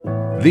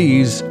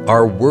These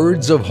are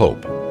words of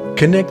hope,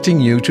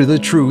 connecting you to the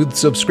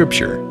truths of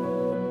Scripture.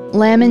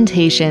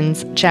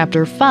 Lamentations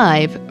chapter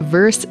 5,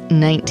 verse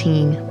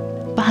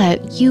 19.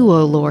 But you,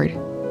 O Lord,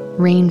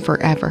 reign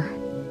forever.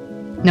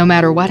 No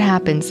matter what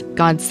happens,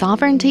 God's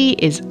sovereignty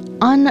is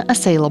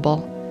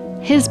unassailable.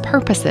 His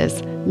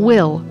purposes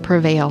will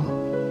prevail.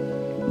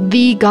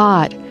 The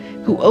God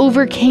who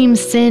overcame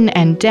sin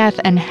and death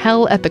and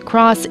hell at the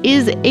cross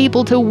is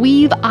able to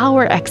weave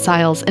our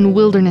exiles and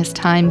wilderness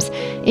times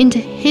into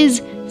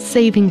His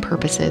saving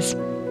purposes.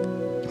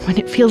 When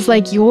it feels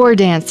like your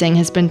dancing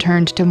has been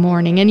turned to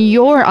mourning and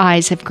your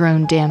eyes have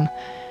grown dim,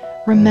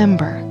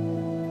 remember,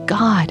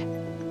 God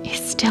is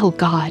still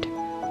God.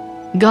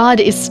 God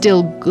is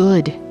still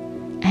good,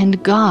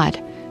 and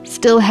God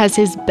still has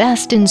His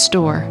best in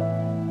store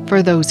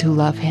for those who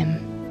love Him.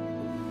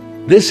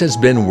 This has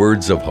been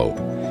Words of Hope.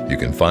 You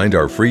can find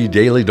our free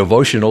daily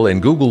devotional in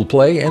Google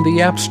Play and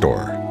the App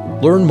Store.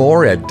 Learn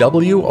more at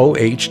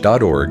woh.org/radio.